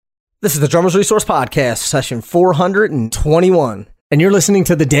This is the Drummers Resource Podcast, session 421, and you're listening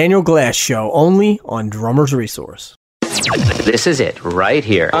to The Daniel Glass Show, only on Drummers Resource. This is it, right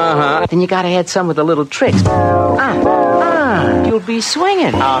here. Then you gotta add some with the little tricks. You'll be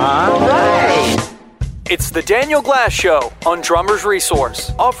swinging. Right. It's The Daniel Glass Show on Drummers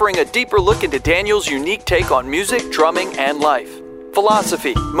Resource, offering a deeper look into Daniel's unique take on music, drumming, and life.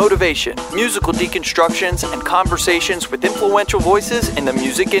 Philosophy, motivation, musical deconstructions, and conversations with influential voices in the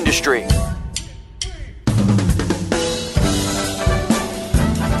music industry.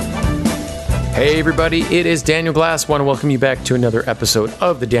 Hey everybody, it is Daniel Glass. Want to welcome you back to another episode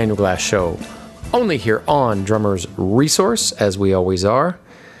of The Daniel Glass Show, only here on Drummers Resource, as we always are.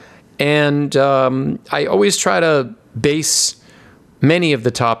 And I always try to base many of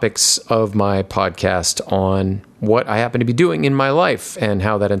the topics of my podcast on what I happen to be doing in my life and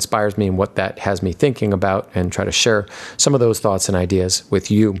how that inspires me and what that has me thinking about, and try to share some of those thoughts and ideas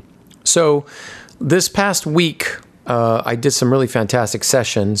with you. So this past week, I did some really fantastic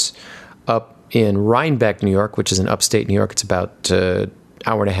sessions up in Rhinebeck, New York, which is in upstate New York. It's about an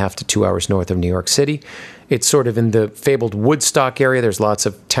hour and a half to 2 hours north of New York City. It's sort of in the fabled Woodstock area. There's lots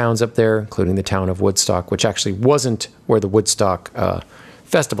of towns up there, including the town of Woodstock, which actually wasn't where the Woodstock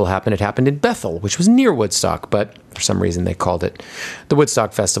festival happened. It happened in Bethel, which was near Woodstock, but for some reason they called it the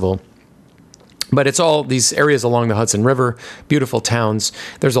Woodstock Festival. But it's all these areas along the Hudson River, beautiful towns.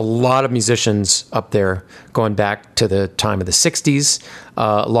 There's a lot of musicians up there going back to the time of the 60s,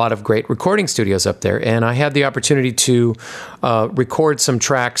 a lot of great recording studios up there. And I had the opportunity to record some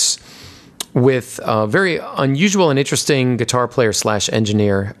tracks with a very unusual and interesting guitar player slash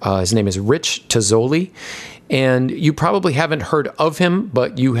engineer. His name is Rich Tazzoli. And you probably haven't heard of him,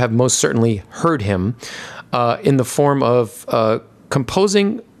 but you have most certainly heard him in the form of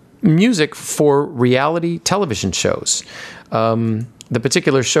composing music for reality television shows. The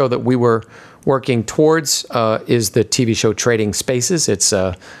particular show that we were working towards is the TV show Trading Spaces. It's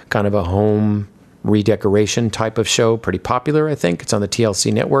kind of a home redecoration type of show, pretty popular, I think. It's on the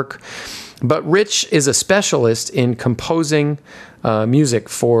TLC network. But Rich is a specialist in composing music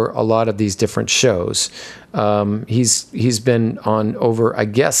for a lot of these different shows. He's been on over, I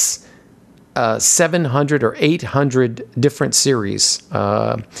guess, 700 or 800 different series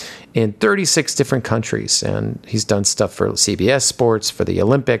in 36 different countries. And he's done stuff for CBS Sports, for the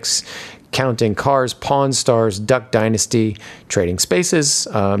Olympics, Counting Cars, Pawn Stars, Duck Dynasty, Trading Spaces,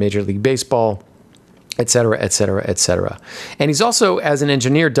 Major League Baseball, et cetera, et cetera, et cetera. And he's also, as an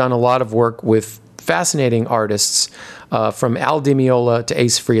engineer, done a lot of work with fascinating artists from Al Di Meola to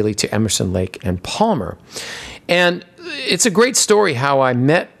Ace Frehley to Emerson, Lake and Palmer. And it's a great story how I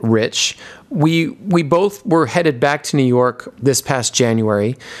met Rich. We both were headed back to New York this past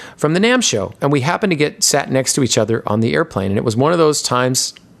January from the NAMM show, and we happened to get sat next to each other on the airplane. And it was one of those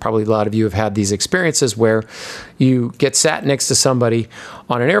times, probably a lot of you have had these experiences, where you get sat next to somebody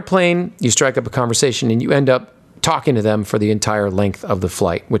on an airplane, you strike up a conversation, and you end up talking to them for the entire length of the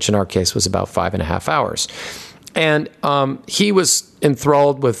flight, which in our case was about 5.5 hours. And he was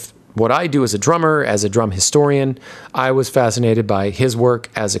enthralled with what I do as a drummer, as a drum historian. I was fascinated by his work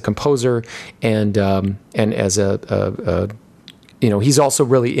as a composer and as he's also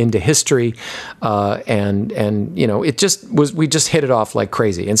really into history, and it just was, we just hit it off like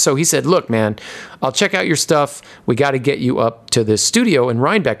crazy. And so he said, look, man, I'll check out your stuff. We got to get you up to this studio in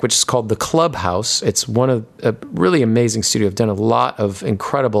Rhinebeck, which is called the Clubhouse. It's one of a really amazing studio. I've done a lot of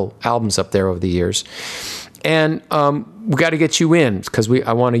incredible albums up there over the years. And we got to get you in because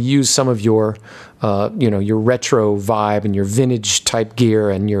I want to use some of your, your retro vibe and your vintage type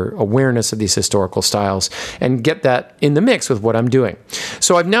gear and your awareness of these historical styles, and get that in the mix with what I'm doing.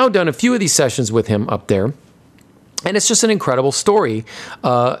 So I've now done a few of these sessions with him up there. And it's just an incredible story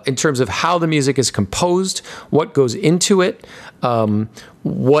in terms of how the music is composed, what goes into it,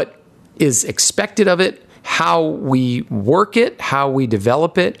 what is expected of it, how we work it, how we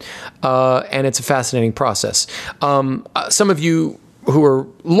develop it, and it's a fascinating process. Some of you who are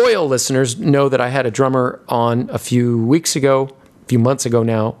loyal listeners know that I had a drummer on a few months ago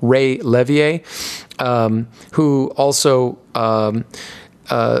now, Ray Levier, who also,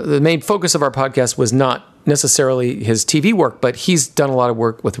 the main focus of our podcast was not necessarily his TV work, but he's done a lot of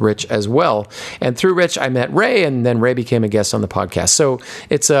work with Rich as well. And through Rich, I met Ray, and then Ray became a guest on the podcast. So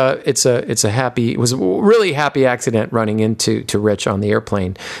it was a really happy accident running into Rich on the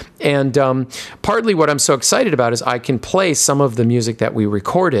airplane. And partly what I'm so excited about is I can play some of the music that we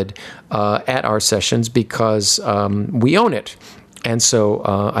recorded at our sessions because we own it. And so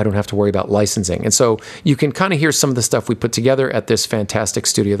I don't have to worry about licensing. And so you can kind of hear some of the stuff we put together at this fantastic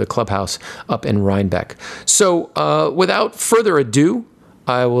studio, the Clubhouse, up in Rhinebeck. So without further ado,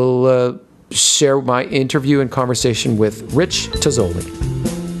 I will share my interview and conversation with Rich Tazzoli.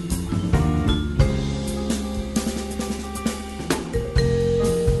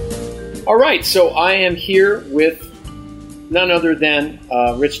 All right, so I am here with none other than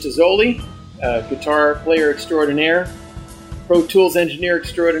Rich Tazzoli, guitar player extraordinaire, Pro Tools engineer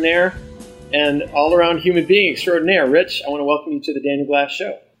extraordinaire, and all-around human being extraordinaire. Rich, I want to welcome you to the Daniel Glass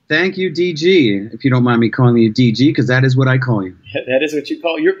Show. Thank you, DG, if you don't mind me calling you DG, because that is what I call you. That is what you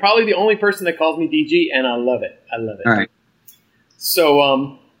call. You're probably the only person that calls me DG, and I love it. I love it. All right.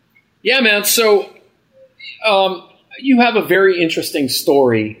 So, yeah, man. So, you have a very interesting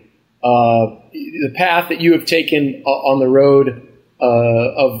story. The path that you have taken on the road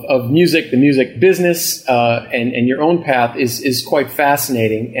of music, the music business, and your own path is quite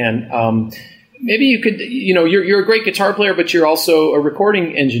fascinating. And maybe you could, you're a great guitar player, but you're also a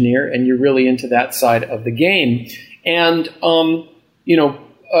recording engineer, and you're really into that side of the game. And Pro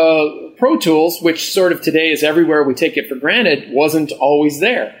Tools, which sort of today is everywhere, we take it for granted, wasn't always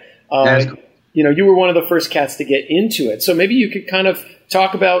there. You were one of the first cats to get into it. So maybe you could kind of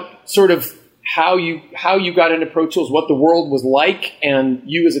talk about sort of how you got into Pro Tools, what the world was like, and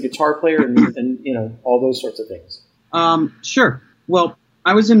you as a guitar player, and all those sorts of things. Sure. Well,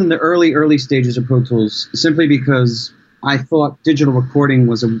 I was in the early stages of Pro Tools simply because I thought digital recording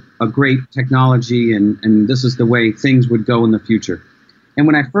was a great technology, and this is the way things would go in the future. And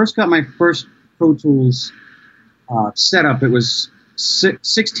when I first got my first Pro Tools setup, it was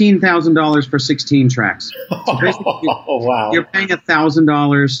 $16,000 for 16 tracks. So basically, wow! You're paying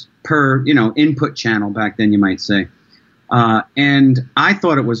 $1,000 per input channel back then, you might say. And I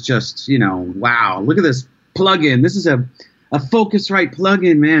thought it was just wow, look at this plugin. This is a Focusrite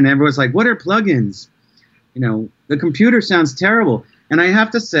plugin, man. Everyone's like, what are plugins? The computer sounds terrible. And I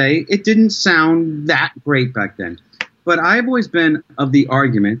have to say, it didn't sound that great back then. But I've always been of the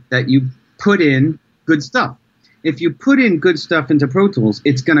argument that you put in good stuff. If you put in good stuff into Pro Tools,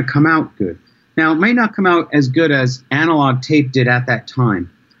 it's going to come out good. Now, it may not come out as good as analog tape did at that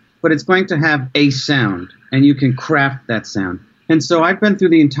time, but it's going to have a sound, and you can craft that sound. And so I've been through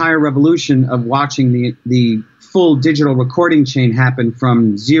the entire revolution of watching the full digital recording chain happen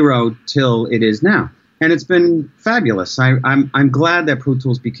from zero till it is now. And it's been fabulous. I'm glad that Pro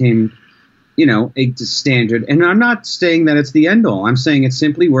Tools became, a standard. And I'm not saying that it's the end all. I'm saying it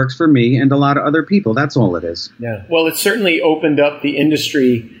simply works for me and a lot of other people. That's all it is. Yeah. Well, it certainly opened up the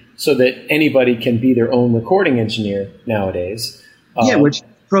industry so that anybody can be their own recording engineer nowadays. Which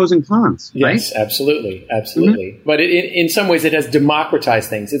pros and cons, right? Yes, absolutely. Absolutely. Mm-hmm. But in some ways it has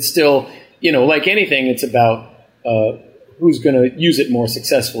democratized things. It's still, like anything, it's about who's going to use it more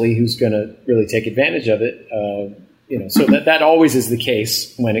successfully, who's going to really take advantage of it. So that always is the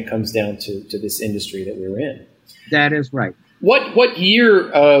case when it comes down to this industry that we're in. That is right. What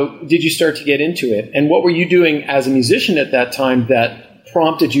year did you start to get into it? And what were you doing as a musician at that time that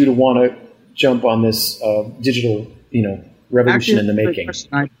prompted you to want to jump on this digital, revolution in the making?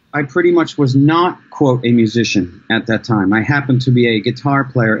 I pretty much was not, quote, a musician at that time. I happened to be a guitar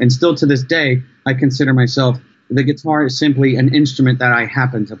player, and still to this day, I consider myself, the guitar is simply an instrument that I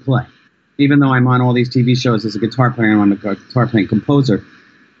happen to play. Even though I'm on all these TV shows as a guitar player and I'm a guitar playing composer,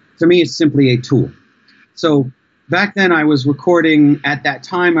 to me it's simply a tool. So back then I was recording, at that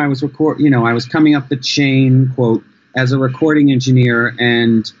time I was I was coming up the chain, quote, as a recording engineer,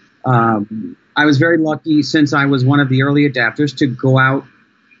 and I was very lucky, since I was one of the early adapters, to go out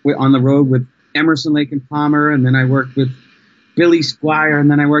on the road with Emerson, Lake and Palmer, and then I worked with Billy Squier,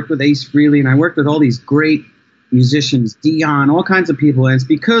 and then I worked with Ace Frehley, and I worked with all these great musicians, Dion, all kinds of people. And it's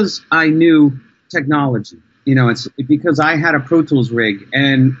because I knew technology. It's because I had a Pro Tools rig.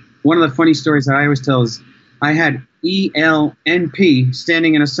 And one of the funny stories that I always tell is I had ELNP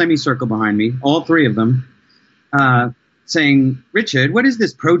standing in a semicircle behind me, all three of them, saying, Richard, what is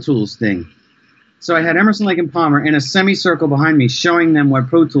this Pro Tools thing? So I had Emerson, Lake and Palmer in a semicircle behind me showing them what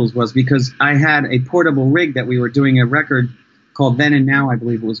Pro Tools was, because I had a portable rig that we were doing a record called Then and Now, I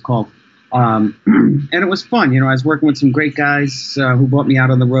believe it was called. And it was fun. I was working with some great guys who brought me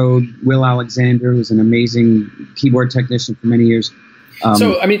out on the road. Will Alexander, who's an amazing keyboard technician for many years.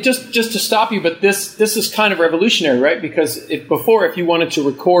 So, I mean, just to stop you, but this is kind of revolutionary, right? Because if you wanted to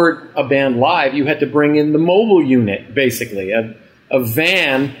record a band live, you had to bring in the mobile unit, basically, a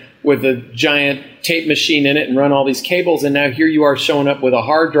van with a giant tape machine in it and run all these cables. And now here you are showing up with a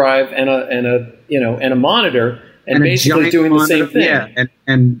hard drive and a monitor. And basically doing the same thing. Yeah,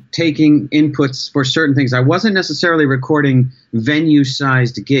 and taking inputs for certain things. I wasn't necessarily recording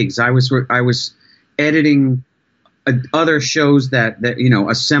venue-sized gigs. I was editing other shows that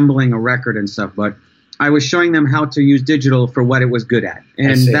assembling a record and stuff. But I was showing them how to use digital for what it was good at.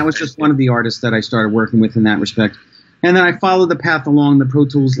 And that was just one of the artists that I started working with in that respect. And then I followed the path along the Pro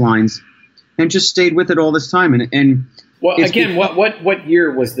Tools lines and just stayed with it all this time. And well, again, what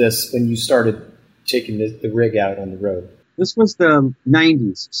year was this when you started taking the rig out on the road? This was the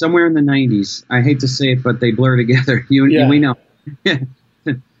 90s, somewhere in the 90s. I hate to say it, but they blur together. We know.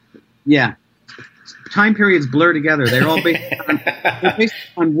 Yeah. Time periods blur together. They're all based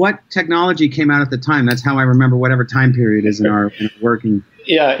on what technology came out at the time. That's how I remember whatever time period is in our working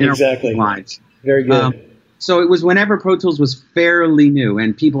exactly. lives. Very good. So it was whenever Pro Tools was fairly new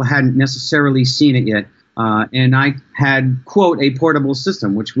and people hadn't necessarily seen it yet. And I had, quote, a portable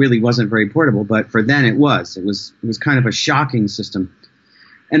system, which really wasn't very portable, but for then it was. It was kind of a shocking system.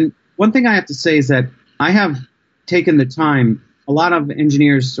 And one thing I have to say is that I have taken the time. A lot of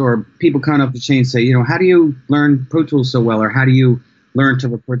engineers or people coming up the chain say, how do you learn Pro Tools so well, or how do you learn to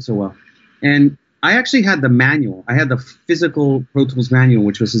record so well? And I actually had the manual. I had the physical Pro Tools manual,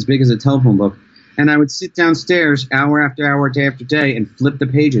 which was as big as a telephone book. And I would sit downstairs hour after hour, day after day, and flip the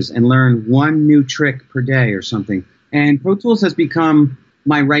pages and learn one new trick per day or something. And Pro Tools has become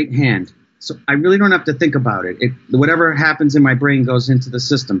my right hand. So I really don't have to think about it. Whatever happens in my brain goes into the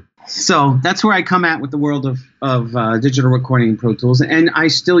system. So that's where I come at with the world of digital recording in Pro Tools. And I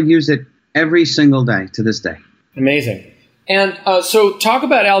still use it every single day to this day. Amazing. And so talk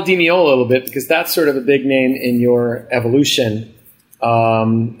about Al Di Meola a little bit, because that's sort of a big name in your evolution.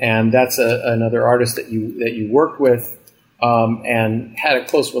 And that's another artist that you worked with and had a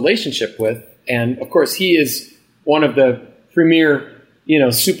close relationship with. And, of course, he is one of the premier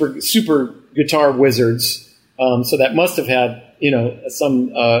super guitar wizards. So that must have had, some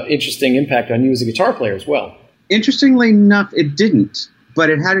interesting impact on you as a guitar player as well. Interestingly enough, it didn't,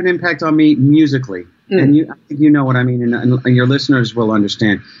 but it had an impact on me musically. And I think you know what I mean, and your listeners will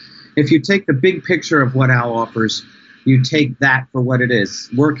understand. If you take the big picture of what Al offers, you take that for what it is.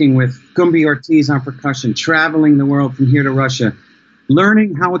 Working with Gumby Ortiz on percussion, traveling the world from here to Russia,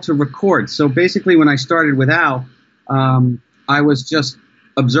 learning how to record. So basically when I started with Al, I was just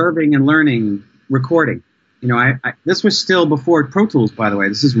observing and learning recording. This was still before Pro Tools, by the way.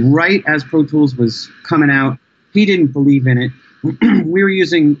 This is right as Pro Tools was coming out. He didn't believe in it. We were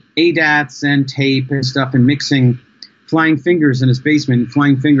using ADATs and tape and stuff and mixing Flying Fingers in his basement.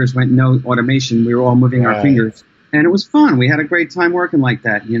 Flying Fingers went no automation. We were all moving our fingers. And it was fun. We had a great time working like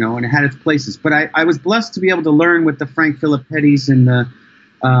that, and it had its places. But I was blessed to be able to learn with the Frank Filippettis and the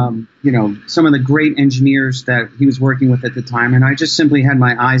some of the great engineers that he was working with at the time. And I just simply had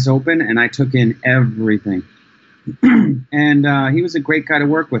my eyes open and I took in everything. And he was a great guy to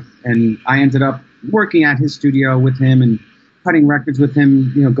work with. And I ended up working at his studio with him and cutting records with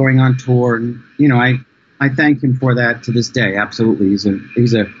him, going on tour. And, I thank him for that to this day. Absolutely. He's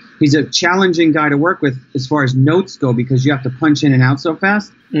a challenging guy to work with as far as notes go, because you have to punch in and out so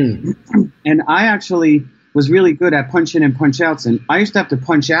fast. And I actually was really good at punch in and punch outs, and I used to have to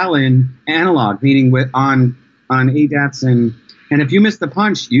punch out in analog, meaning on ADATs, and if you miss the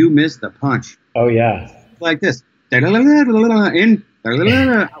punch, you miss the punch. Oh yeah, like this. In you have to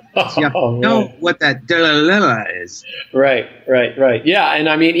know what that is. Right. Yeah, and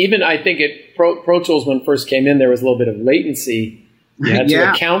I mean, even I think Pro Tools when it first came in, there was a little bit of latency you had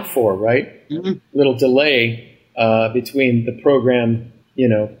to account for, right? Mm-hmm. Little delay between the program,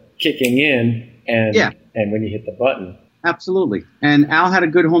 kicking in and when you hit the button. Absolutely. And Al had a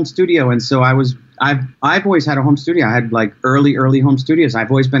good home studio, and so I've always had a home studio. I had like early home studios.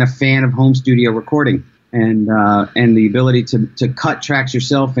 I've always been a fan of home studio recording and the ability to cut tracks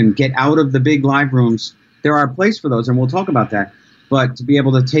yourself and get out of the big live rooms. There are a place for those, and we'll talk about that. But to be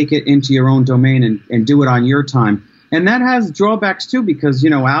able to take it into your own domain and do it on your time. And that has drawbacks too, because,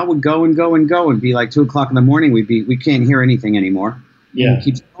 Al would go and be like 2:00 in the morning. We can't hear anything anymore. Yeah. And it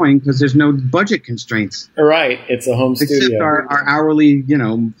keeps going because there's no budget constraints. Right. It's a home studio. Except our hourly,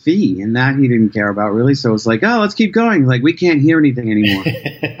 fee, and that he didn't care about really. So it's like, let's keep going. Like, we can't hear anything anymore.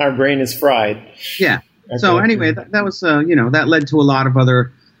 Our brain is fried. Yeah. Okay. So anyway, that was, that led to a lot of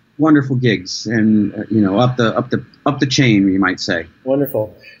other wonderful gigs and, up the chain, you might say.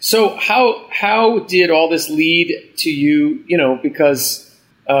 Wonderful. So how did all this lead to you, because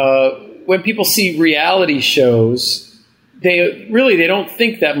when people see reality shows, they don't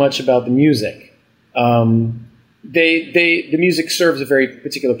think that much about the music. The music serves a very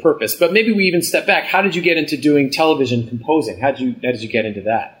particular purpose. But maybe we even step back. How did you get into doing television composing? How did you get into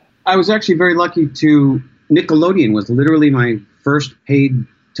that? I was actually very lucky Nickelodeon was literally my first paid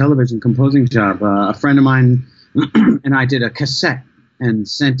television composing job. A friend of mine and I did a cassette and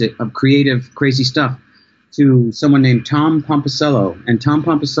sent it of creative, crazy stuff to someone named Tom Pompicello. And Tom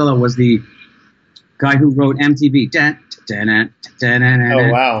Pompicello was the guy who wrote MTV.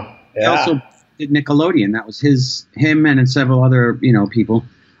 Oh, wow. He also did Nickelodeon. That was him and several other, people.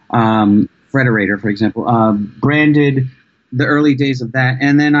 Frederator, for example, branded the early days of that.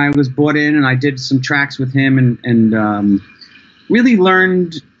 And then I was brought in and I did some tracks with him and really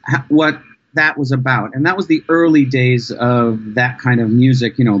learned what that was about. And that was the early days of that kind of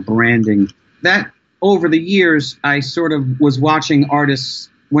music, branding. That over the years, I sort of was watching artists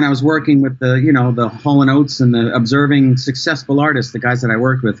when I was working with the Hall & Oates and the observing successful artists, the guys that I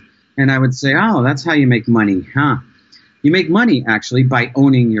worked with. And I would say, oh, that's how you make money, huh? You make money, actually, by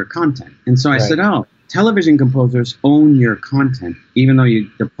owning your content. And so I said, oh, television composers own your content, even though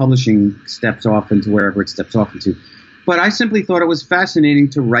the publishing steps off into wherever it steps off into. But I simply thought it was fascinating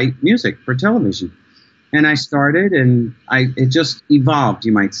to write music for television. And I started, and it just evolved,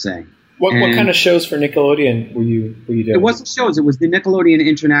 you might say. What kind of shows for Nickelodeon were you doing? It wasn't shows. It was the Nickelodeon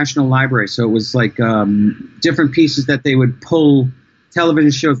International Library. So it was like different pieces that they would pull,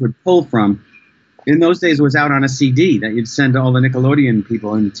 television shows would pull from. In those days, it was out on a CD that you'd send to all the Nickelodeon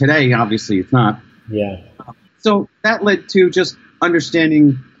people. And today, obviously, it's not. Yeah. So that led to just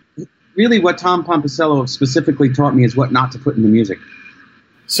understanding really what Tom Pompisello specifically taught me is what not to put in the music.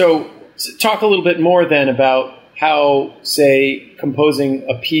 So talk a little bit more then about how, say, composing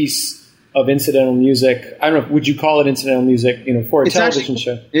a piece of incidental music, I don't know, would you call it incidental music, for a television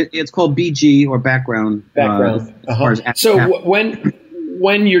show? It's called BG or background. So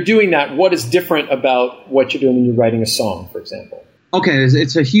when you're doing that, what is different about what you're doing when you're writing a song, for example? Okay,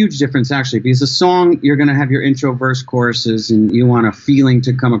 it's a huge difference, actually, because a song, you're going to have your intro, verse, choruses, and you want a feeling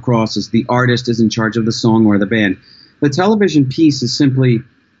to come across as the artist is in charge of the song or the band. The television piece is simply,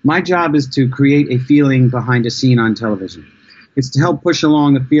 my job is to create a feeling behind a scene on television. It's to help push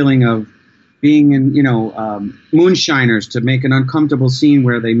along the feeling of being in, Moonshiners, to make an uncomfortable scene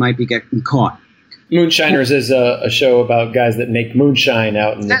where they might be getting caught. Moonshiners is a show about guys that make moonshine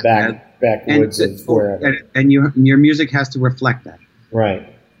out in the backwoods of wherever. And your music has to reflect that.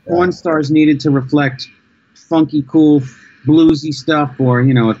 Right. Pawn Stars needed to reflect funky, cool, bluesy stuff, or,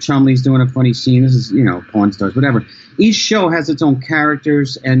 if Chumley's doing a funny scene, this is, Pawn Stars, whatever. Each show has its own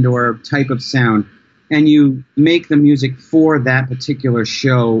characters and or type of sound, and you make the music for that particular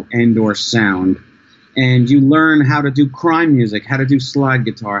show and or sound. And you learn how to do crime music, how to do slide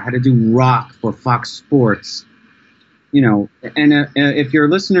guitar, how to do rock for Fox Sports. And if your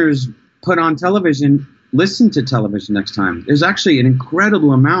listeners put on television, listen to television next time. There's actually an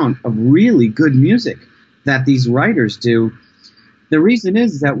incredible amount of really good music that these writers do. The reason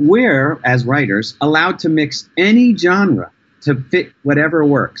is that we're, as writers, allowed to mix any genre to fit whatever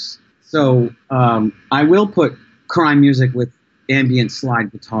works. So I will put crime music with ambient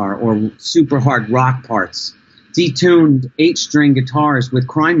slide guitar or super hard rock parts, detuned 8-string guitars with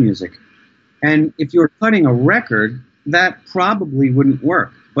crime music. And if you're cutting a record, that probably wouldn't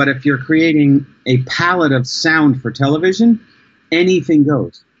work. But if you're creating a palette of sound for television, anything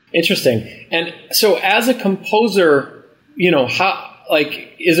goes. Interesting. And so as a composer,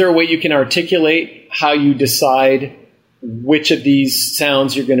 is there a way you can articulate how you decide which of these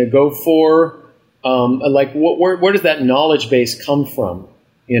sounds you're going to go for? Where does that knowledge base come from?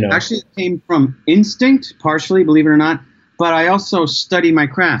 Actually, it came from instinct, partially, believe it or not. But I also study my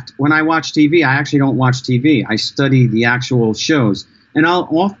craft. When I watch TV, I actually don't watch TV. I study the actual shows. And I'll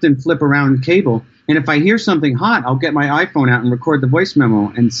often flip around cable. And if I hear something hot, I'll get my iPhone out and record the voice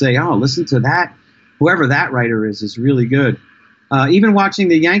memo and say, oh, listen to that. Whoever that writer is really good. Even watching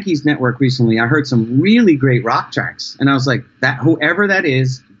the Yankees network recently, I heard some really great rock tracks. And I was like, whoever that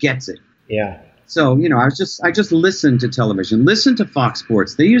is gets it. Yeah. So, I just listen to television, listen to Fox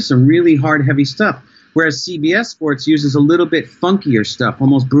Sports. They use some really hard, heavy stuff, whereas CBS Sports uses a little bit funkier stuff,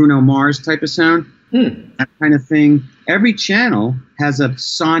 almost Bruno Mars type of sound, that kind of thing. Every channel has a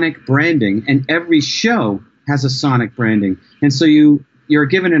sonic branding, and every show has a sonic branding. And so you're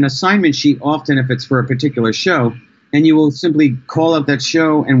given an assignment sheet often if it's for a particular show, and you will simply call up that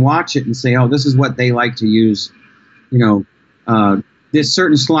show and watch it and say, oh, this is what they like to use, this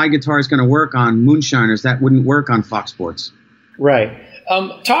certain slide guitar is going to work on Moonshiners. That wouldn't work on Fox Sports. Right.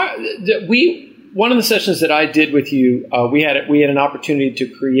 One of the sessions that I did with you, we had an opportunity to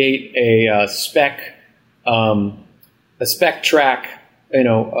create a spec track,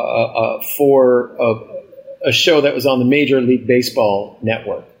 for a show that was on the Major League Baseball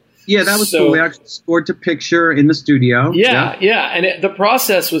network. Yeah, that was cool. We actually scored to picture in the studio. Yeah. And the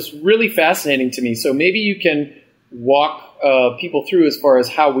process was really fascinating to me. So maybe you can walk people through as far as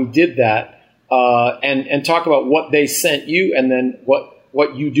how we did that, and talk about what they sent you and then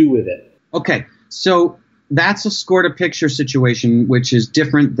what you do with it. Okay. So that's a score-to-picture situation, which is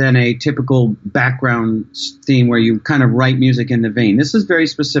different than a typical background theme where you kind of write music in the vein. This is very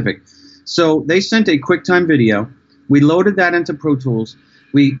specific. So they sent a QuickTime video. We loaded that into Pro Tools.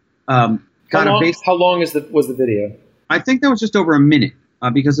 We How long was the video? I think that was just over a minute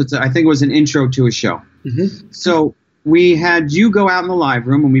because I think it was an intro to a show. Mm-hmm. So we had you go out in the live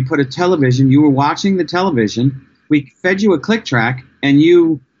room and we put a television. You were watching the television. We fed you a click track and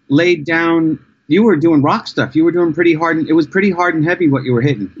you laid down. You were doing rock stuff. You were doing pretty hard. It was pretty hard and heavy what you were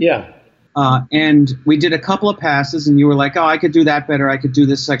hitting. Yeah. And we did a couple of passes, and you were like, "Oh, I could do that better. I could do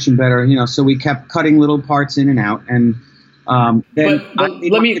this section better." So we kept cutting little parts in and out. And then but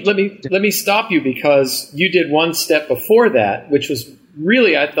let me stop you, because you did one step before that, which was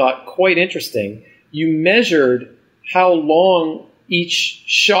really, I thought, quite interesting. You measured how long each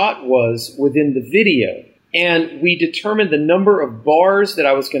shot was within the video. And we determined the number of bars that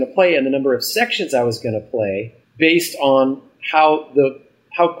I was going to play and the number of sections I was going to play based on how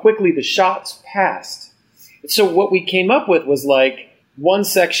quickly the shots passed. So what we came up with was like one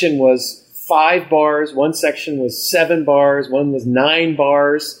section was 5 bars, one section was 7 bars, one was 9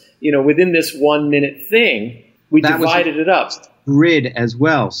 bars. Within this 1 minute thing, we divided it up. Grid as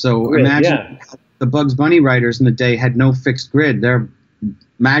well. So Grid, imagine the Bugs Bunny writers in the day had no fixed grid.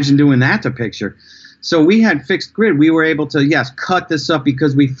 Imagine doing that to picture. So we had fixed grid. We were able to, cut this up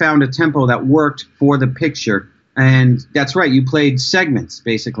because we found a tempo that worked for the picture. And that's right. You played segments,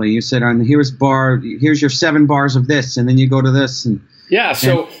 basically. You said, here's your 7 bars of this, and then you go to this. And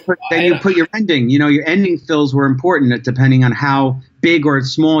then you put your ending. Your ending fills were important depending on how big or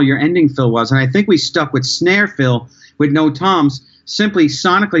small your ending fill was. And I think we stuck with snare fill with no toms simply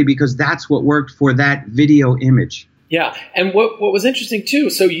sonically because that's what worked for that video image. Yeah, and what was interesting too,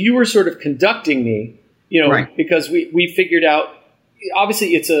 so you were sort of conducting me, right. Because we figured out,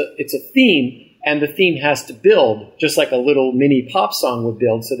 obviously it's a theme, and the theme has to build just like a little mini pop song would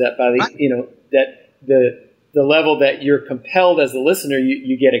build, so that by the that the level that you're compelled as the listener,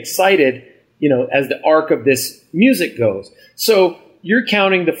 you get excited, as the arc of this music goes. So you're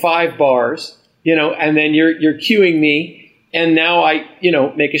counting the 5 bars, and then you're cueing me. And now I,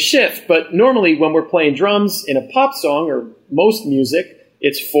 make a shift. But normally when we're playing drums in a pop song or most music,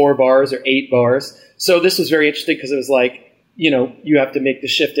 it's 4 bars or 8 bars. So this was very interesting because it was like, you have to make the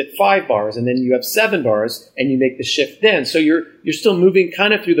shift at 5 bars, and then you have 7 bars, and you make the shift then. So you're still moving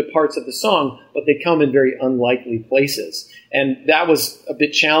kind of through the parts of the song, but they come in very unlikely places. And that was a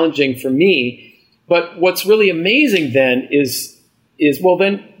bit challenging for me. But what's really amazing then is well,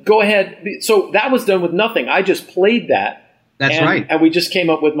 then go ahead. So that was done with nothing. I just played that. That's right. And we just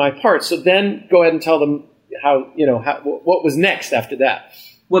came up with my parts. So then go ahead and tell them what was next after that.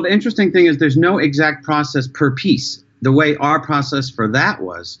 Well, the interesting thing is there's no exact process per piece. The way our process for that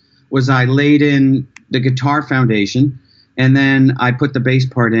was I laid in the guitar foundation, and then I put the bass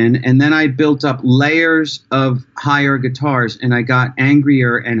part in, and then I built up layers of higher guitars, and I got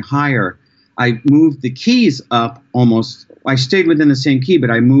angrier and higher. I moved the keys up almost. I stayed within the same key, but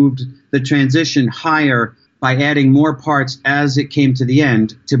I moved the transition higher by adding more parts as it came to the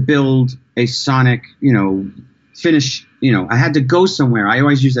end to build a sonic, finish. I had to go somewhere. I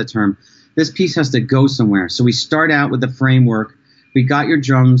always use that term. This piece has to go somewhere. So we start out with the framework. We got your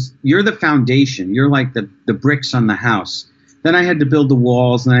drums. You're the foundation. You're like the bricks on the house. Then I had to build the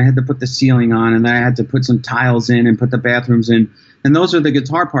walls, and I had to put the ceiling on, and then I had to put some tiles in and put the bathrooms in. And those are the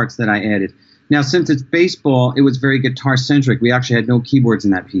guitar parts that I added. Now, since it's baseball, it was very guitar-centric. We actually had no keyboards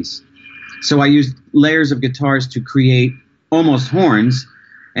in that piece. So I used layers of guitars to create almost horns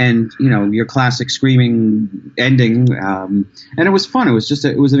and, your classic screaming ending. And it was fun. It was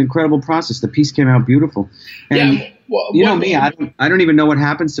it was an incredible process. The piece came out beautiful. And me, I don't even know what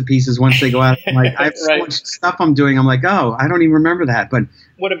happens to pieces once they go out. Like, I have so much stuff I'm doing. I'm like, oh, I don't even remember that. But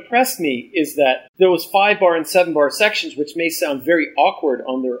what impressed me is that there was 5-bar and 7-bar sections, which may sound very awkward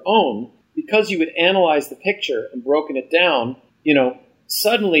on their own, because you would analyze the picture and broken it down,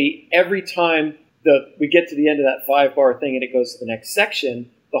 suddenly, every time we get to the end of that 5-bar thing and it goes to the next section,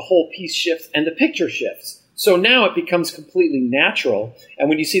 the whole piece shifts and the picture shifts. So now it becomes completely natural. And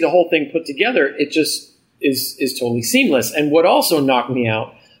when you see the whole thing put together, it just is totally seamless. And what also knocked me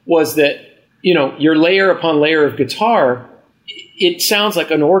out was that, your layer upon layer of guitar, it sounds like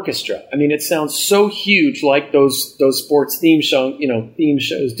an orchestra. I mean, it sounds so huge, like those sports theme shows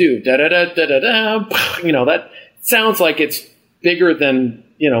do. Da-da-da-da-da-da. That sounds like it's bigger than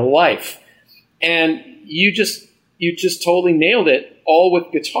life, and you just totally nailed it, all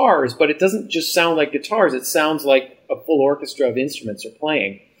with guitars. But it doesn't just sound like guitars; it sounds like a full orchestra of instruments are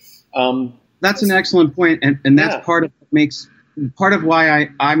playing. That's an excellent point, and that's part of what makes part of why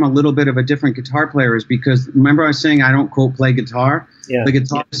I'm a little bit of a different guitar player is because, remember I was saying I don't, quote, play guitar? Yeah. The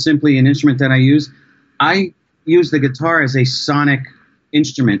guitar is simply an instrument that I use. I use the guitar as a sonic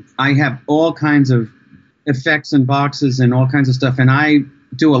instrument. I have all kinds of effects and boxes and all kinds of stuff, and I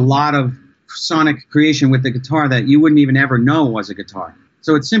do a lot of sonic creation with the guitar that you wouldn't even ever know was a guitar.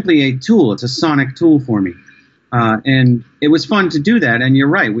 So it's simply a tool. It's a sonic tool for me. And it was fun to do that, and you're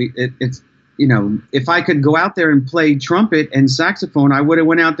right. It's you know, if I could go out there and play trumpet and saxophone, I would have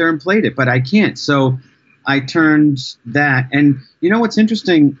went out there and played it, but I can't. So I turned that. And you know what's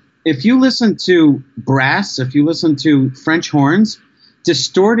interesting? If you listen to brass, if you listen to French horns,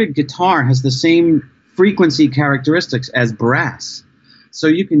 distorted guitar has the same frequency characteristics as brass. So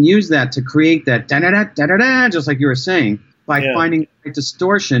you can use that to create that da-da-da, da-da-da, just like you were saying, by finding the right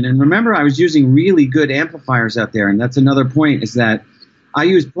distortion. And remember, I was using really good amplifiers out there, and that's another point, is that I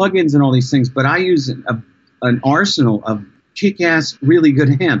use plugins and all these things, but I use an arsenal of kick-ass, really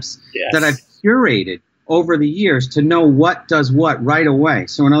good amps that I've curated over the years to know what does what right away.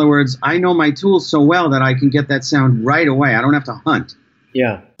 So in other words, I know my tools so well that I can get that sound right away. I don't have to hunt.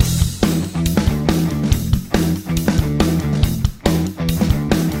 Yeah.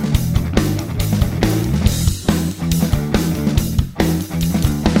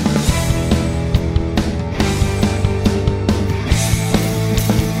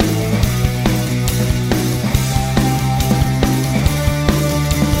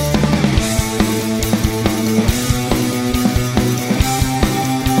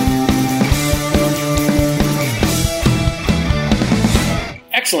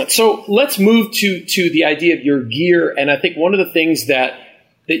 Excellent. So let's move to the idea of your gear. And I think one of the things that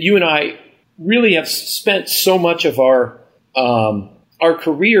you and I really have spent so much of our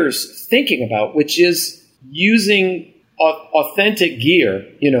careers thinking about, which is using authentic gear,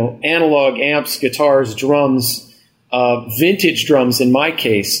 you know, analog amps, guitars, drums, vintage drums in my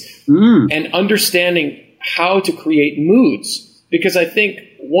case, and understanding how to create moods. Because I think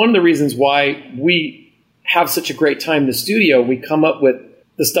one of the reasons why we have such a great time in the studio, we come up with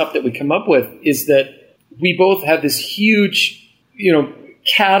the stuff that we come up with, is that we both have this huge, you know,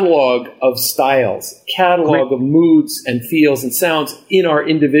 catalog of styles, catalog of moods and feels and sounds in our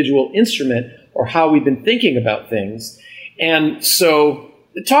individual instrument, or how we've been thinking about things. And so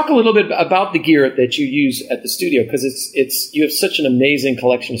talk a little bit about the gear that you use at the studio, because it's you have such an amazing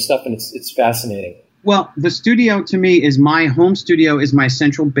collection of stuff, and it's fascinating. Well, the studio to me is my home studio, is my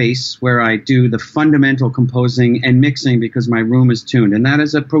central base where I do the fundamental composing and mixing because my room is tuned. And that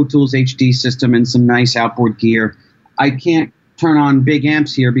is a Pro Tools HD system and some nice outboard gear. I can't turn on big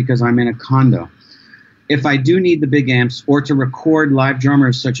amps here because I'm in a condo. If I do need the big amps or to record live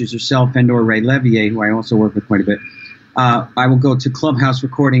drummers such as yourself and or Ray Levier, who I also work with quite a bit, I will go to Clubhouse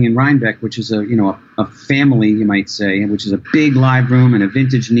Recording in Rhinebeck, which is a family, you might say, which is a big live room and a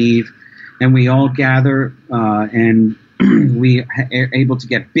vintage Neve. And we all gather and we are able to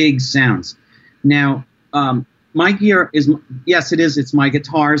get big sounds. Now, my gear is, yes, it's my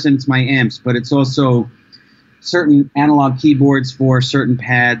guitars and it's my amps, but it's also certain analog keyboards for certain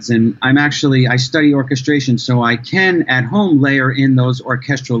pads. And I study orchestration, so I can at home layer in those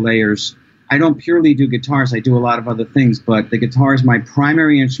orchestral layers. I don't purely do guitars. I do a lot of other things, but the guitar is my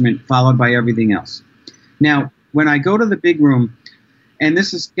primary instrument, followed by everything else. Now, when I go to the big room, and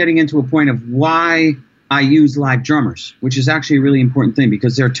this is getting into a point of why I use live drummers, which is actually a really important thing,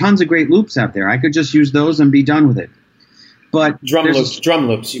 because there are tons of great loops out there. I could just use those and be done with it. But drum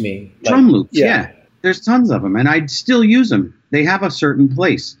loops, you mean? Drum loops, yeah. There's tons of them, and I still use them. They have a certain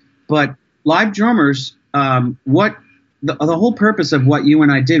place. But live drummers, the whole purpose of what you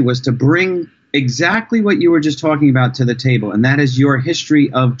and I did was to bring exactly what you were just talking about to the table, and that is your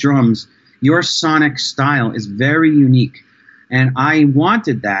history of drums. Your sonic style is very unique. And I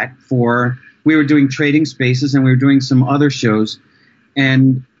wanted that we were doing Trading Spaces and we were doing some other shows.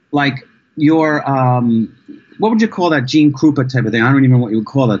 And like your, what would you call that Gene Krupa type of thing? I don't even know what you would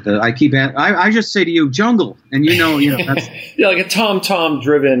call it. I just say to you, jungle. And you know, that's yeah, like a tom-tom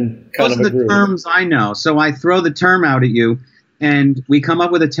driven kind of a group. Those are the terms I know. So I throw the term out at you and we come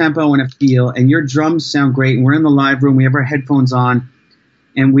up with a tempo and a feel, and your drums sound great. And we're in the live room. We have our headphones on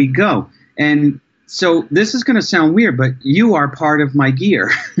and we go. And so this is going to sound weird, but you are part of my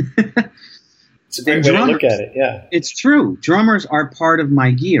gear. It's a great way to look at it, yeah. It's true. Drummers are part of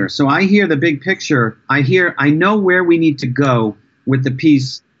my gear. So I hear the big picture. I know where we need to go with the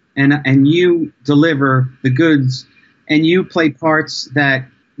piece, and you deliver the goods, and you play parts that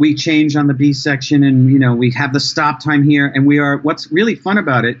we change on the B section, and we have the stop time here, and what's really fun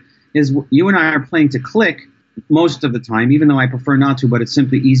about it is you and I are playing to click most of the time, even though I prefer not to, but it's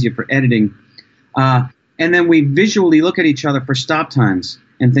simply easier for editing. And then we visually look at each other for stop times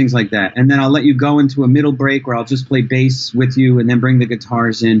and things like that. And then I'll let you go into a middle break where I'll just play bass with you and then bring the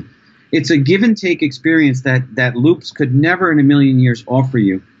guitars in. It's a give and take experience that loops could never in a million years offer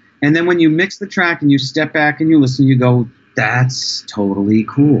you. And then when you mix the track and you step back and you listen, you go, that's totally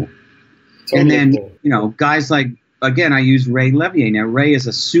cool. Totally. And then, cool. Guys like, again, I use Ray Levier. Now, Ray is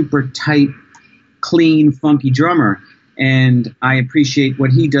a super tight, clean, funky drummer. And I appreciate what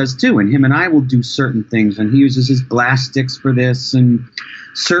he does too. And him and I will do certain things. And he uses his blast sticks for this and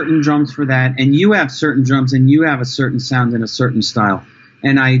certain drums for that. And you have certain drums and you have a certain sound and a certain style.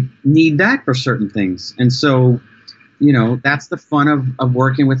 And I need that for certain things. And so, that's the fun of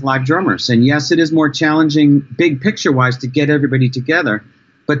working with live drummers. And yes, it is more challenging big picture wise to get everybody together.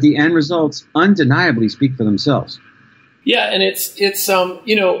 But the end results undeniably speak for themselves. Yeah. And it's a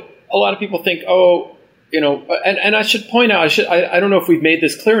lot of people think, and I should point out, I don't know if we've made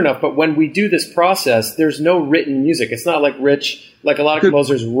this clear enough, but when we do this process, there's no written music. It's not like Rich, like a lot of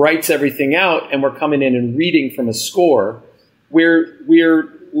composers, writes everything out and we're coming in and reading from a score. We're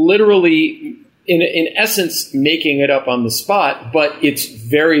literally, in essence, making it up on the spot, but it's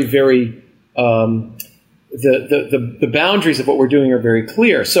very, very, the boundaries of what we're doing are very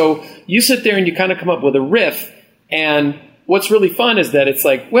clear. So you sit there and you kind of come up with a riff, and what's really fun is that it's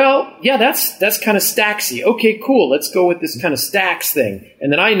like, well, yeah, that's kind of Staxy. Okay, cool. Let's go with this kind of Stax thing.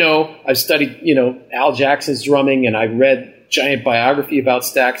 And then I've studied, Al Jackson's drumming, and I read giant biography about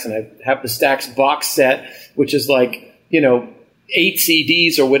Stax, and I have the Stax box set, which is like, 8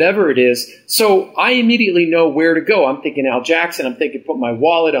 CDs or whatever it is. So I immediately know where to go. I'm thinking Al Jackson. I'm thinking put my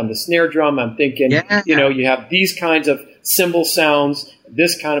wallet on the snare drum. I'm thinking, you have these kinds of cymbal sounds,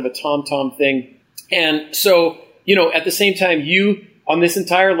 this kind of a tom-tom thing. And so, at the same time, on this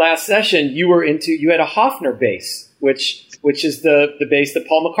entire last session, you had a Hofner bass, which is the bass that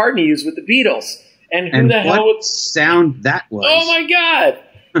Paul McCartney used with the Beatles. And who the hell what sound that was? Oh my God!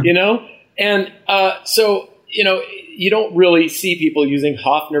 And so you don't really see people using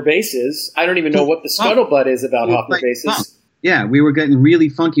Hofner basses. I don't even know what the scuttlebutt is about Hofner basses. Yeah, we were getting really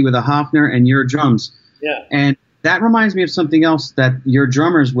funky with a Hofner and your drums. Yeah, and that reminds me of something else that your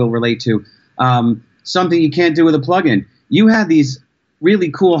drummers will relate to. Something you can't do with a plugin. You had these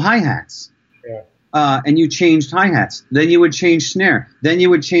really cool hi-hats. Yeah. And you changed hi-hats. Then you would change snare. Then you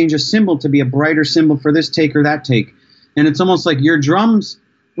would change a cymbal to be a brighter cymbal for this take or that take. And it's almost like your drums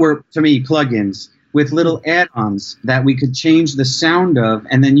were, to me, plugins with little add-ons that we could change the sound of,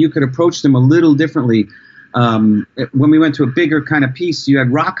 and then you could approach them a little differently. When we went to a bigger kind of piece, you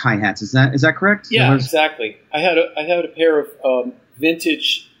had rock hi-hats. Is that correct? Yeah, exactly. I had a pair of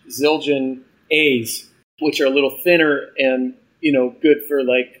vintage Zildjian A's, which are a little thinner and good for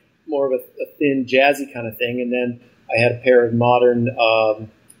like more of a thin jazzy kind of thing. And then I had a pair of modern. I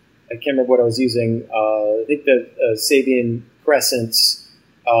can't remember what I was using. I think the Sabian Crescents.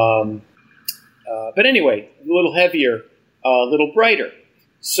 But anyway, a little heavier, a little brighter.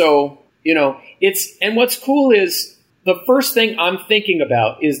 So and what's cool is the first thing I'm thinking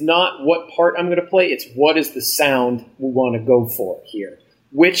about is not what part I'm going to play. It's what is the sound we want to go for here.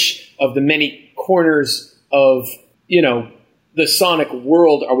 Which of the many corners of, the sonic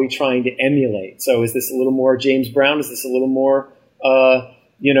world are we trying to emulate? So is this a little more James Brown? Is this a little more,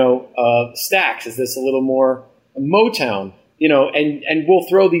 Stax? Is this a little more Motown? And we'll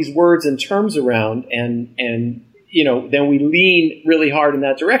throw these words and terms around and then we lean really hard in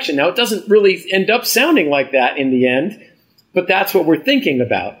that direction. Now, it doesn't really end up sounding like that in the end, but that's what we're thinking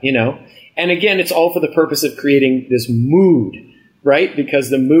about, And again, it's all for the purpose of creating this mood, right? Because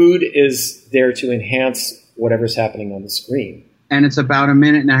the mood is there to enhance whatever's happening on the screen. And it's about a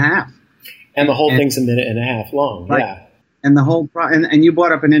minute and a half. And the whole thing's a minute and a half long, right. Yeah. And the whole and you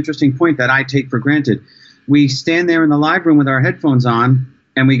brought up an interesting point that I take for granted. We stand there in the live room with our headphones on,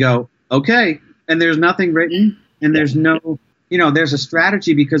 and we go, okay, and there's nothing written, and there's no, there's a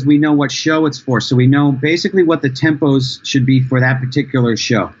strategy because we know what show it's for. So we know basically what the tempos should be for that particular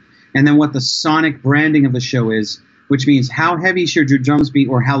show. And then what the sonic branding of the show is, which means how heavy should your drums be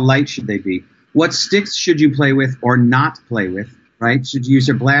or how light should they be? What sticks should you play with or not play with, right? Should you use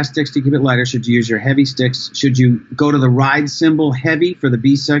your blast sticks to keep it lighter? Should you use your heavy sticks? Should you go to the ride cymbal heavy for the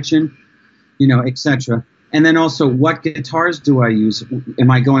B section, etc.? And then also, what guitars do I use? Am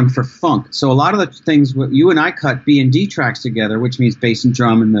I going for funk? So a lot of the things, you and I cut B&D tracks together, which means bass and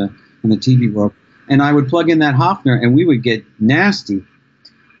drum in the TV world. And I would plug in that Hofner, and we would get nasty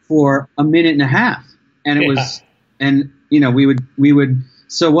for a minute and a half. And it was, and we would.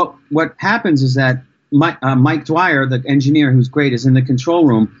 So what happens is that Mike Dwyer, the engineer who's great, is in the control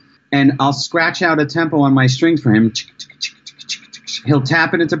room, and I'll scratch out a tempo on my strings for him. He'll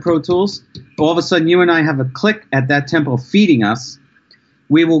tap it into Pro Tools, all of a sudden you and I have a click at that tempo feeding us.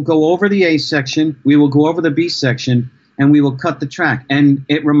 We will go over the A section, we will go over the B section, and we will cut the track. And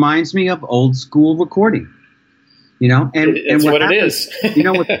it reminds me of old school recording, you know. And it's what it is. You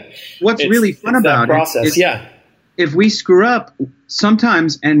know what's really fun about process, it is, yeah. If we screw up,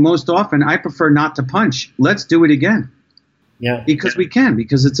 sometimes and most often, I prefer not to punch. Let's do it again. Yeah, because we can,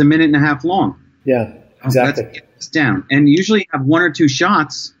 because it's a minute and a half long. Yeah, exactly. Let's get this down, and usually have one or two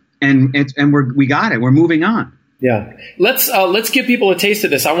shots, and we got it. We're moving on. Yeah, let's give people a taste of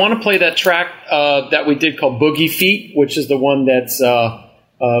this. I want to play that track that we did called Boogie Feet, which is the one that's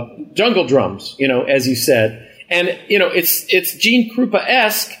jungle drums, you know, as you said, and you know it's Gene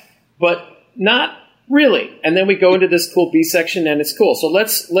Krupa-esque, but not really. And then we go into this cool B section, and it's cool. So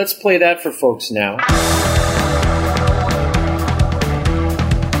let's play that for folks now.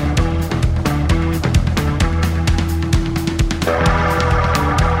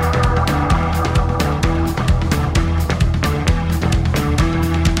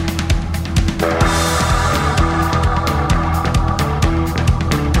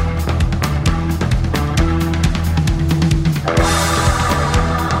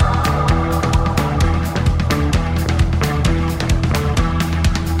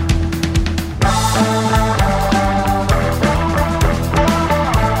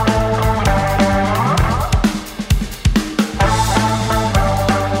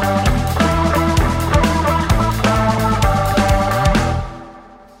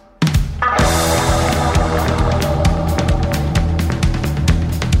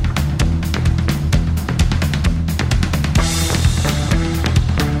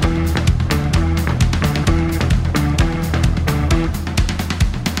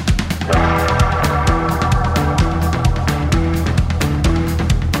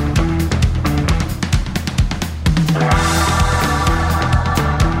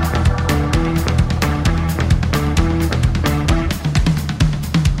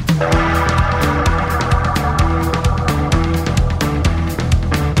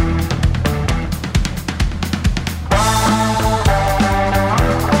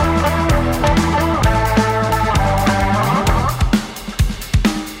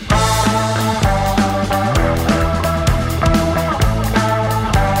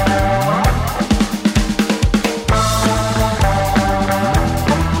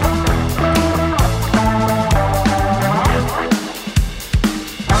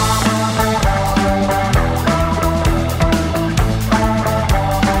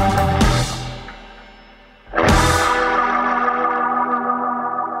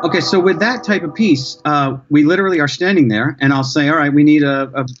 Okay, so with that type of piece, we literally are standing there, and I'll say, all right, we need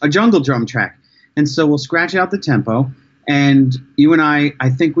a jungle drum track. And so we'll scratch out the tempo, and you and I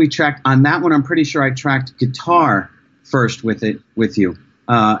think we tracked, on that one, I'm pretty sure I tracked guitar first with you.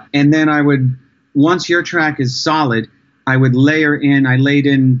 And then I would, once your track is solid, I laid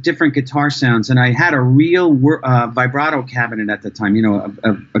in different guitar sounds, and I had a real vibrato cabinet at the time, you know,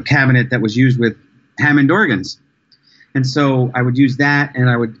 a cabinet that was used with Hammond organs. And so I would use that, and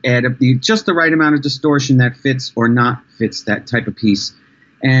I would add just the right amount of distortion that fits or not fits that type of piece,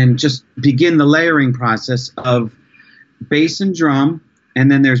 and just begin the layering process of bass and drum,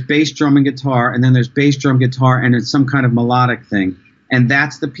 and then there's bass, drum, and guitar, and then there's bass, drum, guitar, and it's some kind of melodic thing. And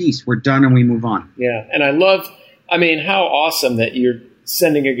that's the piece. We're done, and we move on. Yeah, and how awesome that you're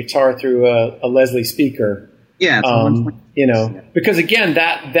sending a guitar through a Leslie speaker. Yeah, you know, because again,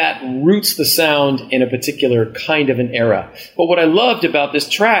 that roots the sound in a particular kind of an era. But what I loved about this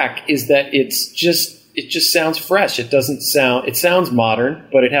track is that it just sounds fresh. It sounds modern,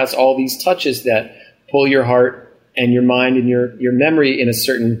 but it has all these touches that pull your heart and your mind and your memory in a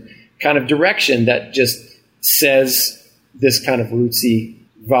certain kind of direction that just says this kind of rootsy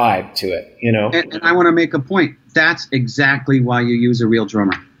vibe to it, you know? And I want to make a point. That's exactly why you use a real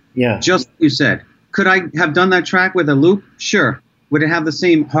drummer. Yeah. Just like you said. Could I have done that track with a loop? Sure. Would it have the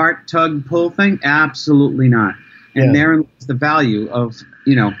same heart, tug, pull thing? Absolutely not. And therein lies the value of,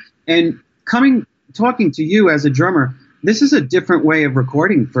 you know, and talking to you as a drummer, this is a different way of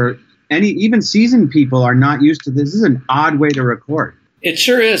recording for even seasoned people are not used to this. This is an odd way to record. It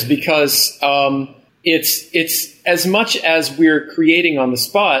sure is, because it's as much as we're creating on the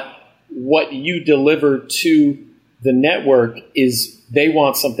spot, what you deliver to the network is they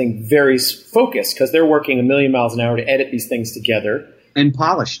want something very focused, because they're working a million miles an hour to edit these things together. And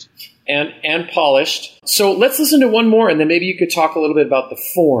polished. And polished. So let's listen to one more, and then maybe you could talk a little bit about the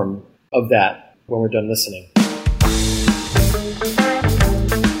form of that when we're done listening.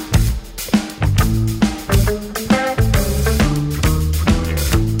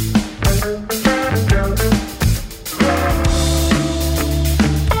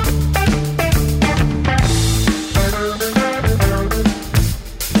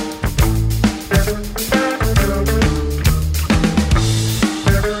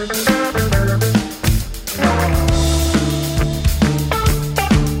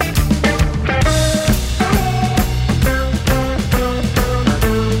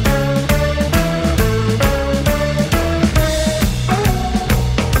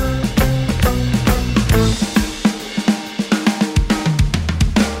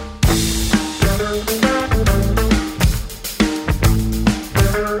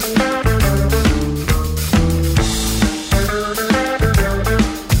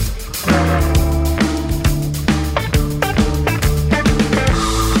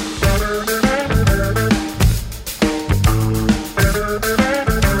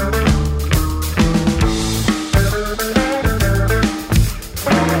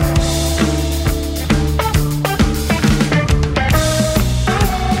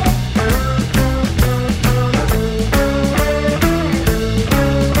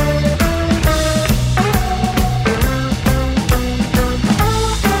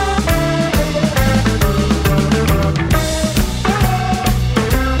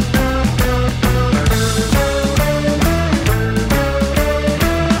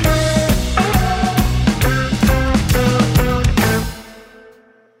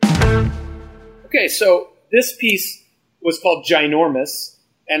 So this piece was called Ginormous,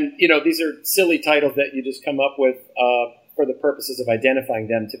 and these are silly titles that you just come up with for the purposes of identifying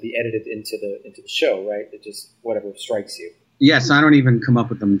them to be edited into the show, right? It just whatever strikes you. Yes, I don't even come up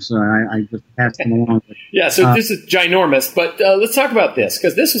with them, so I just pass them along. Yeah, so this is Ginormous, but let's talk about this,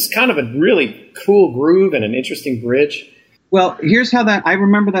 because this was kind of a really cool groove and an interesting bridge. Well, here's how I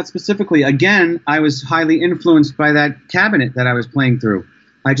remember that specifically. Again, I was highly influenced by that cabinet that I was playing through.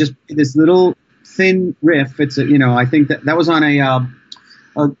 I just played this little thin riff. It's I think that was on a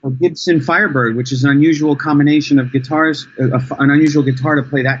Gibson Firebird, which is an unusual combination of guitars, an unusual guitar to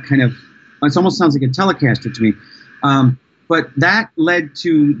play that kind of. It almost sounds like a Telecaster to me. But that led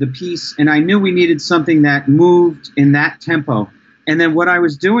to the piece, and I knew we needed something that moved in that tempo. And then what I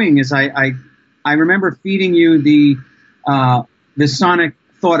was doing is I remember feeding you the sonic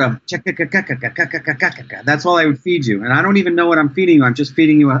thought of that's all I would feed you, and I don't even know what I'm feeding you. I'm just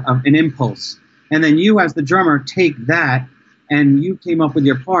feeding you an impulse, and then you, as the drummer, take that, and you came up with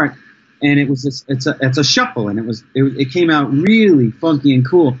your part, and it's a shuffle, and it came out really funky and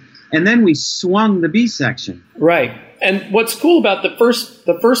cool. And then we swung the B section. Right. And what's cool about the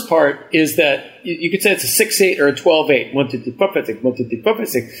first part is that you could say it's a 6/8 or a 12/8. 1, 2, 3, 4, 5, 6, 1, 2, 3, 4, 5,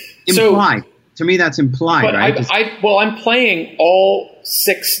 6. Implied. To me, that's implied, but right? I'm playing all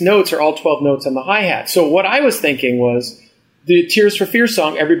 6 notes or all 12 notes on the hi-hat. So what I was thinking was the Tears for Fears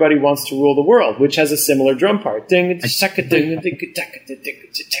song, Everybody Wants to Rule the World, which has a similar drum part.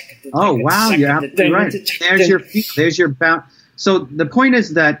 Oh, wow. You're absolutely right. There's your bounce. So the point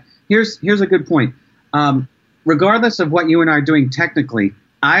is that here's a good point. Regardless of what you and I are doing technically,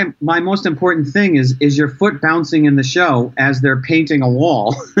 my most important thing is your foot bouncing in the show as they're painting a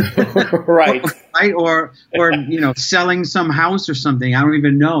wall, right? Right, or selling some house or something. I don't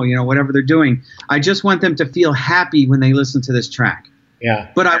even know, whatever they're doing. I just want them to feel happy when they listen to this track. Yeah.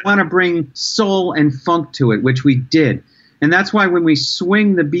 But I want to bring soul and funk to it, which we did, and that's why when we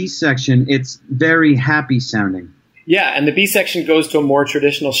swing the B section, it's very happy sounding. Yeah, and the B section goes to a more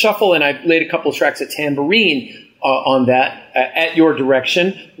traditional shuffle, and I laid a couple of tracks of tambourine on that at your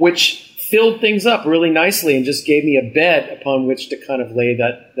direction, which filled things up really nicely and just gave me a bed upon which to kind of lay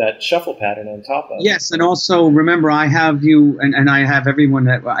that shuffle pattern on top of. Yes, and also remember, I have you and I have everyone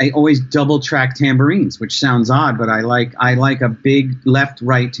that I always double track tambourines, which sounds odd, but I like a big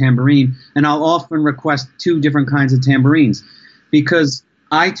left-right tambourine, and I'll often request 2 different kinds of tambourines because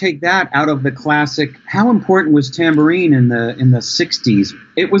I take that out of the classic. How important was tambourine in the 60s?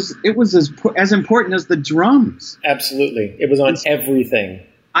 It was as important as the drums. Absolutely, it was on everything.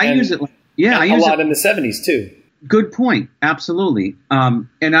 I use it. I use a lot in the 70s too. Good point. Absolutely. And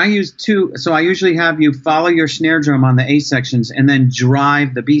I use 2. So I usually have you follow your snare drum on the A sections and then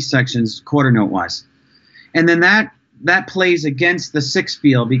drive the B sections quarter note wise, and then that plays against the 6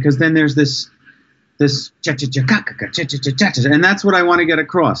 feel because then there's this and that's what I want to get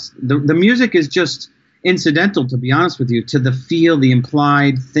across. The music is just incidental, to be honest with you, to the feel, the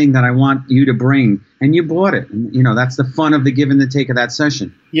implied thing that I want you to bring, and you brought it. And, that's the fun of the give and the take of that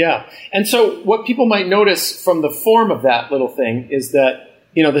session. Yeah, and so what people might notice from the form of that little thing is that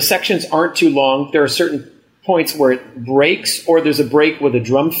the sections aren't too long. There are certain points where it breaks, or there's a break with a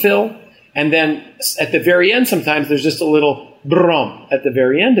drum fill, and then at the very end, sometimes there's just a little brum at the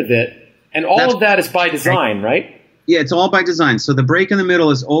very end of it. And all of that is by design, right? Yeah, it's all by design. So the break in the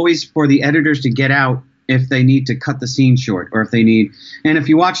middle is always for the editors to get out if they need to cut the scene short or if they need. And if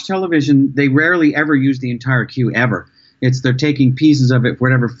you watch television, they rarely ever use the entire cue ever. They're taking pieces of it,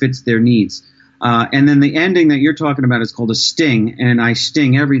 whatever fits their needs. And then the ending that you're talking about is called a sting, and I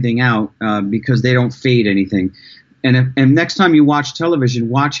sting everything out because they don't fade anything. And next time you watch television,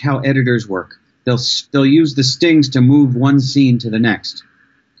 watch how editors work. They'll use the stings to move one scene to the next.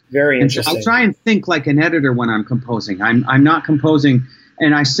 Very interesting. I try and think like an editor when I'm composing. I'm not composing,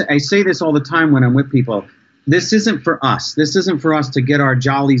 and I say this all the time when I'm with people. This isn't for us. This isn't for us to get our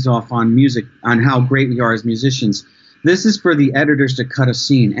jollies off on music, on how great we are as musicians. This is for the editors to cut a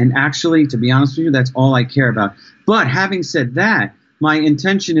scene. And actually, to be honest with you, that's all I care about. But having said that, my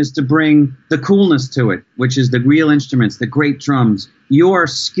intention is to bring the coolness to it, which is the real instruments, the great drums, your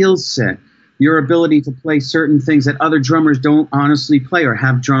skill set, your ability to play certain things that other drummers don't honestly play or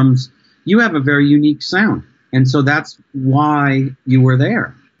have drums. You have a very unique sound. And so that's why you were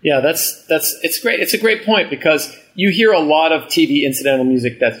there. Yeah, it's great. It's a great point because you hear a lot of TV incidental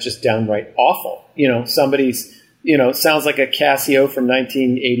music that's just downright awful. Somebody's, sounds like a Casio from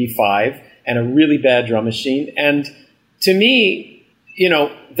 1985 and a really bad drum machine. And to me,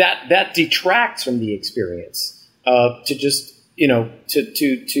 that detracts from the experience to just,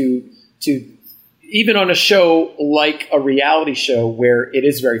 to even on a show like a reality show where it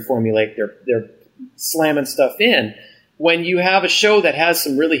is very formulaic, they're slamming stuff in. When you have a show that has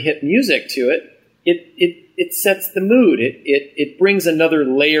some really hit music to it, it sets the mood. It brings another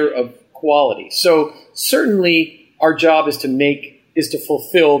layer of quality. So certainly our job is to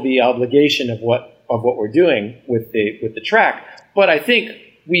fulfill the obligation of what we're doing with the track. But I think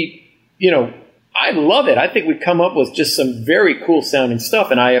I love it. I think we come up with just some very cool sounding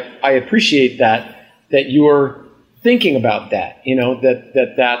stuff, and I appreciate that you're thinking about that.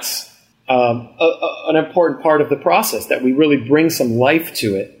 That's an important part of the process, that we really bring some life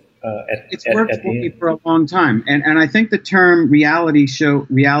to it. It's worked for me for a long time, and I think the term reality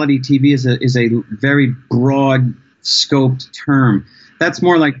TV is a very broad scoped term. That's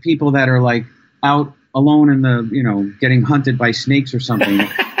more like people that are like out alone in the getting hunted by snakes or something.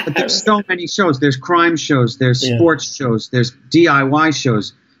 But there's so many shows. There's crime shows. There's sports shows. There's DIY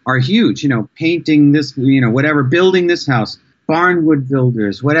shows are huge. Painting this, whatever, building this house, barnwood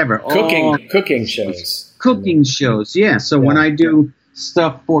builders, whatever. Cooking shows. Cooking shows. Yeah. So when I do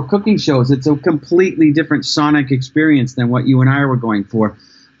stuff for cooking shows, it's a completely different sonic experience than what you and I were going for.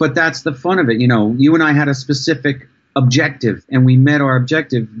 But that's the fun of it. You and I had a specific objective, and we met our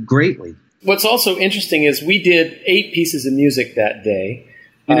objective greatly. What's also interesting is we did 8 pieces of music that day.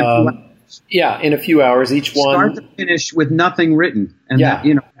 In a few hours each one. Start to finish with nothing written. And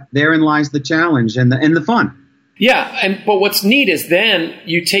therein lies the challenge and the fun. Yeah, but what's neat is then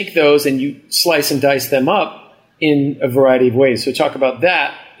you take those and you slice and dice them up in a variety of ways. So talk about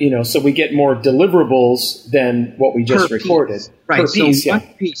that, so we get more deliverables than what we just recorded. Piece. Right,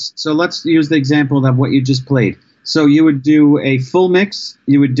 one piece. So let's use the example of what you just played. So you would do a full mix,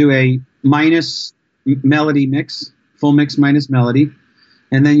 you would do a minus melody mix, full mix minus melody,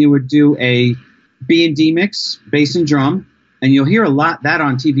 and then you would do a B&D mix, bass and drum, and you'll hear that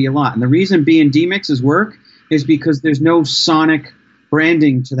on TV a lot. And the reason B&D mixes work is because there's no sonic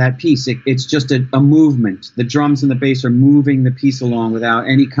branding to that piece. It's just a movement. The drums and the bass are moving the piece along without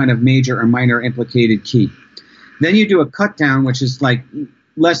any kind of major or minor implicated key. Then you do a cut down, which is like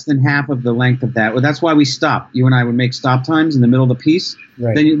less than half of the length of that. Well, that's why we stop. You and I would make stop times in the middle of the piece.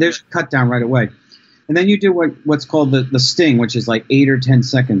 Right. Then there's a cut down right away. And then you do what's called the sting, which is like 8 or 10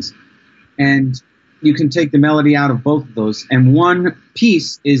 seconds. And you can take the melody out of both of those. And one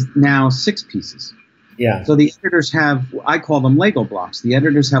piece is now 6 pieces. Yeah. So the editors I call them Lego blocks. The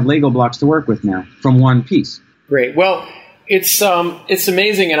editors have Lego blocks to work with now from one piece. Great. Well, it's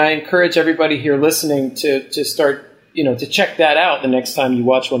amazing. And I encourage everybody here listening to start, to check that out the next time you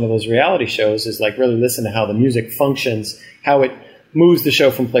watch one of those reality shows, is like really listen to how the music functions, how it moves the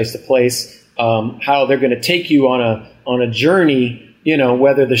show from place to place. How they're going to take you on a journey,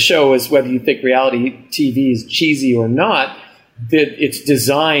 whether you think reality TV is cheesy or not, that it's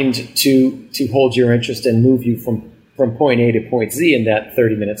designed to hold your interest and move you from point A to point Z in that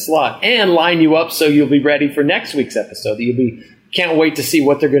 30-minute slot, and line you up so you'll be ready for next week's episode. Can't wait to see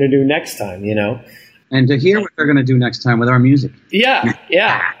what they're going to do next time, And to hear what they're going to do next time with our music. Yeah.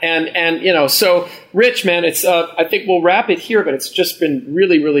 And so Rich, man, it's I think we'll wrap it here, but it's just been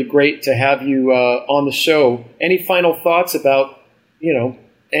really, really great to have you on the show. Any final thoughts about,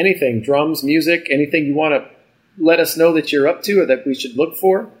 anything, drums, music, anything you want to let us know that you're up to or that we should look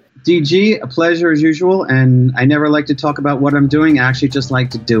for? DG, a pleasure as usual, and I never like to talk about what I'm doing. I actually just like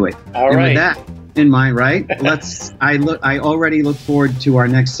to do it. All and right. With that in mind, right? I already look forward to our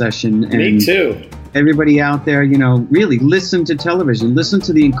next session. And me too. Everybody out there, really listen to television. Listen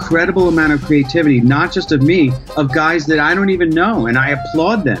to the incredible amount of creativity, not just of me, of guys that I don't even know, and I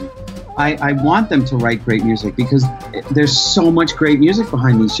applaud them. I want them to write great music because there's so much great music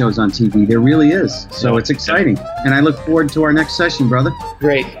behind these shows on TV. There really is. So it's exciting. And I look forward to our next session, brother.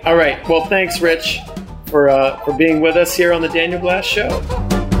 Great. All right. Well, thanks, Rich, for being with us here on the Daniel Glass Show.